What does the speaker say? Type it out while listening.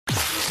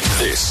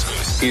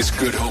This is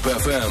Good Hope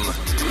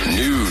FM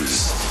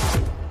News.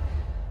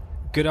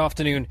 Good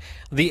afternoon.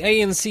 The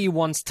ANC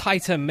wants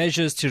tighter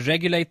measures to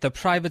regulate the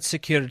private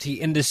security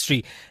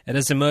industry. It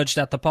has emerged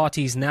at the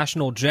party's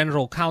National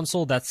General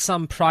Council that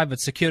some private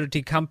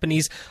security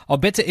companies are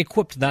better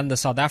equipped than the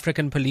South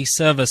African Police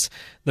Service.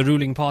 The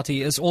ruling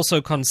party is also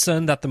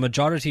concerned that the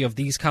majority of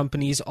these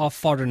companies are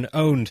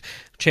foreign-owned.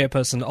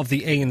 Chairperson of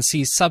the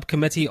ANC's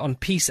Subcommittee on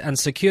Peace and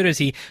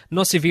Security,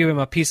 Nosiviwe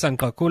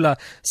Mapisa-Nqakula,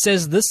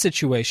 says this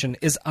situation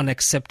is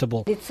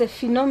unacceptable. It's a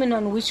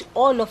phenomenon which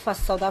all of us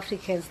South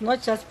Africans,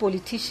 not just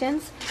politicians,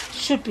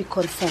 should be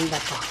concerned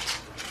about.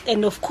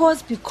 And of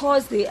course,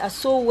 because they are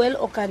so well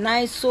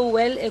organized, so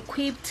well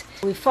equipped,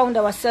 we found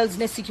ourselves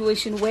in a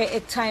situation where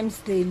at times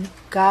they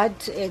guard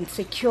and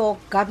secure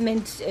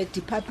government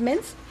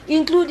departments,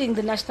 including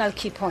the national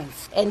key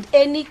points. And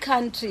any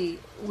country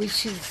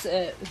which is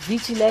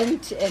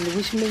vigilant and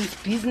which means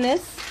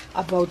business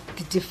about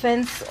the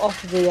defense of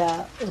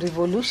their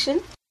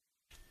revolution.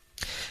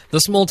 The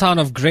small town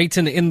of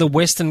Greyton in the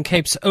Western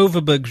Cape's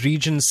Overberg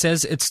region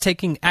says it's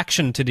taking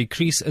action to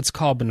decrease its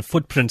carbon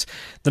footprint.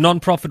 The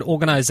non-profit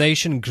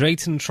organization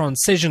Greyton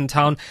Transition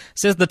Town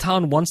says the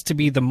town wants to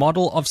be the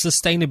model of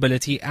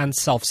sustainability and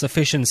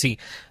self-sufficiency.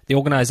 The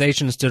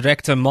organization's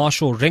director,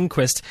 Marshall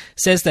Ringquist,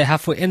 says they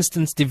have, for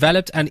instance,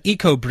 developed an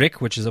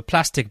eco-brick, which is a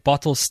plastic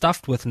bottle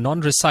stuffed with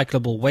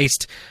non-recyclable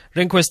waste.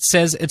 Ringquist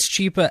says it's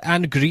cheaper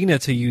and greener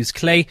to use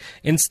clay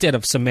instead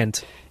of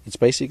cement. It's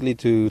basically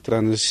to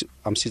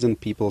transition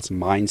people's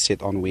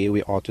mindset on where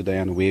we are today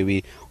and where we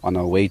are on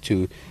our way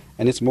to.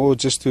 And it's more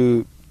just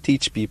to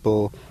teach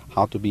people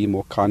how to be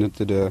more kind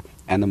to the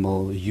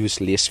animal,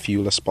 use less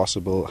fuel as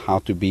possible, how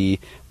to be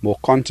more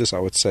conscious, I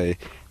would say.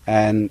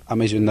 And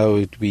as you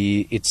know,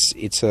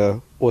 it's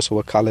also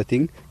a color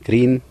thing.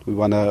 Green, we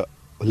want to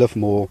live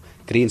more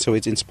green, so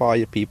it's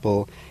inspire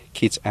people,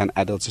 kids and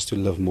adults, just to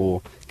live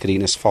more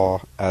green as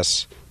far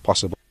as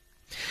possible.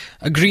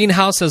 A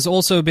greenhouse has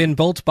also been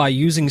built by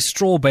using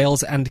straw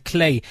bales and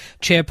clay.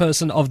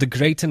 Chairperson of the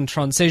Greyton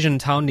Transition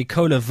Town,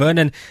 Nicola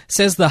Vernon,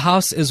 says the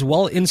house is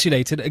well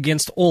insulated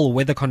against all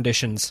weather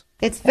conditions.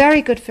 It's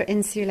very good for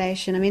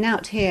insulation. I mean,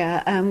 out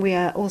here we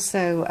are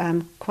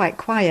also quite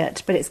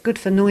quiet, but it's good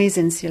for noise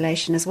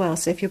insulation as well.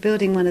 So if you're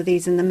building one of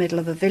these in the middle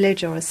of a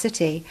village or a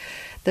city,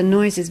 the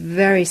noise is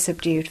very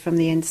subdued from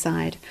the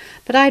inside.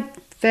 But I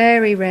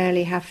very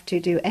rarely have to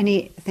do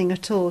anything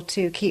at all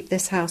to keep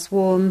this house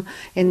warm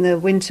in the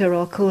winter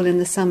or cool in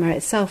the summer.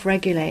 It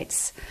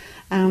self-regulates,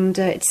 and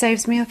it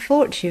saves me a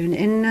fortune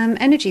in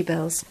energy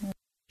bills.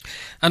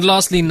 And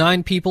lastly,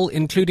 9 people,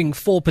 including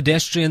 4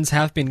 pedestrians,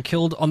 have been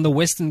killed on the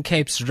Western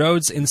Cape's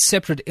roads in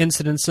separate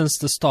incidents since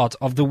the start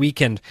of the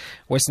weekend.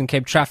 Western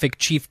Cape Traffic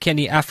Chief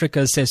Kenny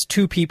Africa says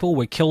 2 people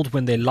were killed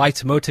when their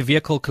light motor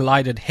vehicle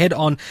collided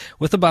head-on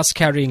with a bus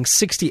carrying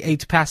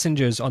 68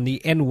 passengers on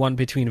the N1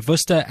 between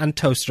Worcester and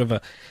Toast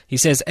River. He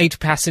says 8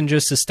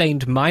 passengers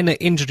sustained minor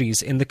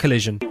injuries in the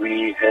collision.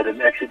 We had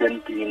an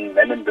accident in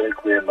Menenberg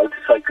where a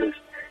motorcyclist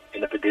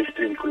and a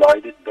pedestrian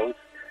collided. Both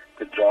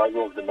the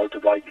driver of the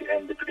motorbike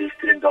and the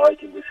pedestrian died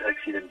in this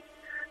accident.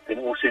 Then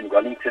also in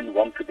Wellington,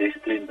 1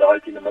 pedestrian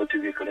died in a motor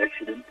vehicle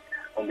accident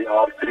on the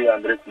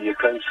R300 near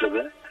Coast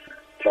River.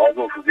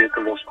 Driver of the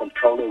vehicle lost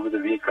control over the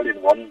vehicle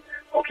and 1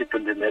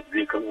 occupant in that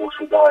vehicle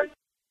also died.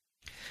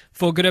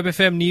 For Good Hope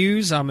FM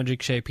News, I'm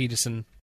Hendrik Shea Peterson.